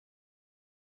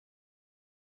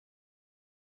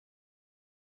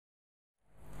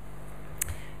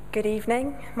Good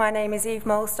evening. My name is Eve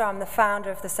Malster. I'm the founder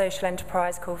of the social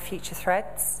enterprise called Future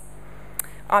Threads.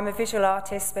 I'm a visual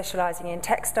artist specialising in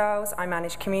textiles. I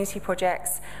manage community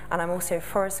projects, and I'm also a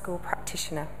forest school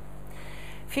practitioner.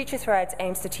 Future Threads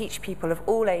aims to teach people of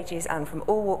all ages and from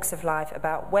all walks of life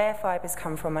about where fibres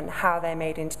come from and how they're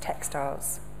made into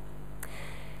textiles.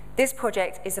 This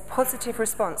project is a positive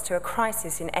response to a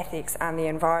crisis in ethics and the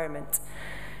environment.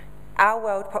 Our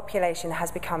world population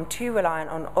has become too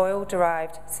reliant on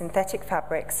oil-derived synthetic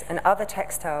fabrics and other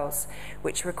textiles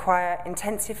which require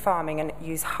intensive farming and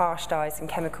use harsh dyes and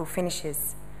chemical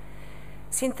finishes.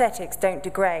 Synthetics don't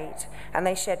degrade, and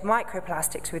they shed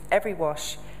microplastics with every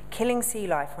wash, killing sea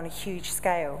life on a huge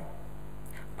scale.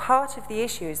 Part of the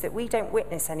issue is that we don't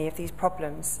witness any of these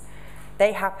problems.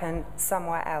 They happen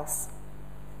somewhere else.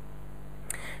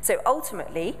 So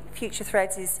ultimately, Future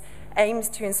Threads aims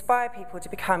to inspire people to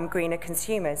become greener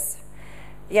consumers.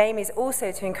 The aim is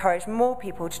also to encourage more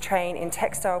people to train in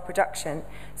textile production,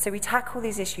 so we tackle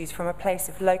these issues from a place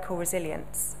of local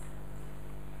resilience.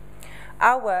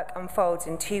 Our work unfolds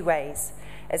in two ways: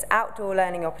 as outdoor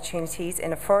learning opportunities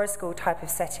in a forest school type of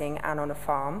setting and on a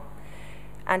farm,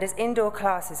 and as indoor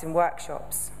classes and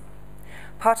workshops.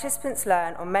 Participants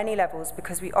learn on many levels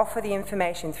because we offer the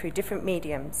information through different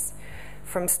mediums,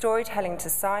 from storytelling to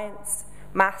science,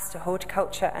 maths to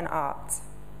horticulture and art.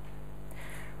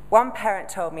 One parent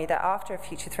told me that after a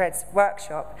Future Threads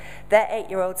workshop, their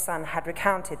 8-year-old son had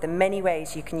recounted the many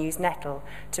ways you can use nettle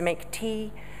to make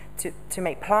tea, to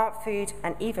make plant food,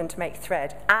 and even to make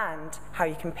thread, and how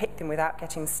you can pick them without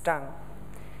getting stung.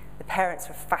 The parents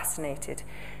were fascinated,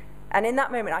 and in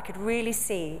that moment I could really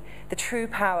see the true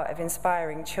power of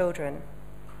inspiring children.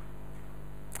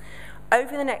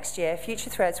 Over the next year, Future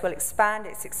Threads will expand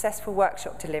its successful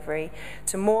workshop delivery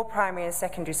to more primary and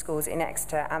secondary schools in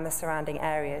Exeter and the surrounding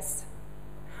areas.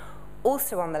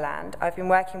 Also on the land, I've been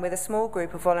working with a small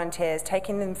group of volunteers,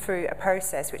 taking them through a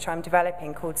process which I'm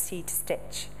developing called Seed to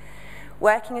Stitch,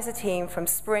 working as a team from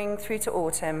spring through to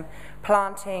autumn,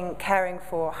 planting, caring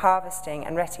for, harvesting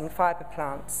and retting fibre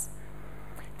plants.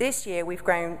 This year we've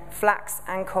grown flax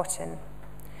and cotton.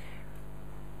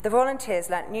 The volunteers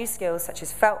learnt new skills such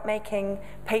as felt making,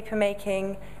 paper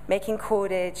making, making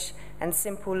cordage, and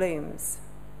simple looms.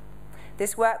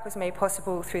 This work was made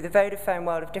possible through the Vodafone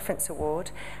World of Difference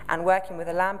Award and working with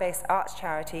a land-based arts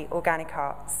charity, Organic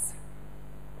Arts.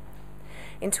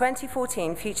 In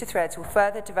 2014, Future Threads will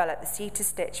further develop the Seed to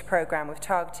Stitch programme with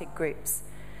targeted groups.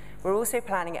 We're also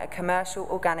planning a commercial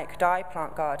organic dye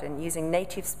plant garden using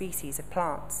native species of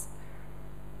plants.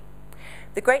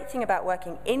 The great thing about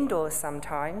working indoors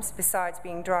sometimes, besides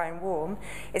being dry and warm,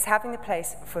 is having the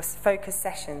place for focused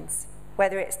sessions,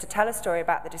 whether it's to tell a story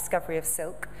about the discovery of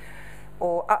silk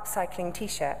or upcycling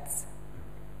t-shirts.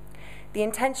 The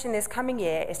intention this coming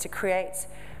year is to create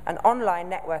an online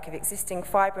network of existing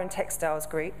fibre and textiles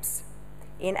groups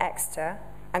in Exeter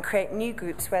and create new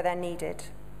groups where they're needed.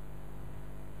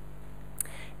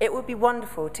 It would be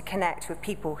wonderful to connect with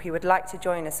people who would like to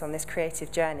join us on this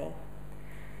creative journey.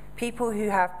 People who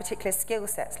have particular skill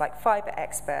sets like fibre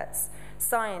experts,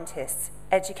 scientists,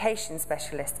 education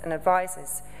specialists and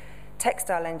advisors,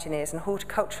 textile engineers and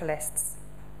horticulturalists.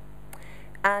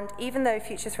 And even though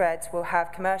Future Threads will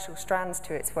have commercial strands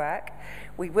to its work,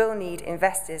 we will need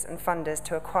investors and funders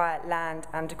to acquire land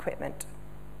and equipment.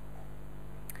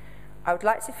 I would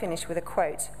like to finish with a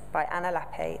quote by Anna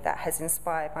Lappe that has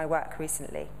inspired my work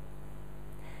recently.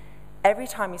 Every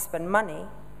time you spend money,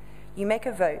 you make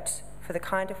a vote for the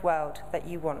kind of world that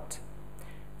you want.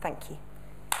 Thank you.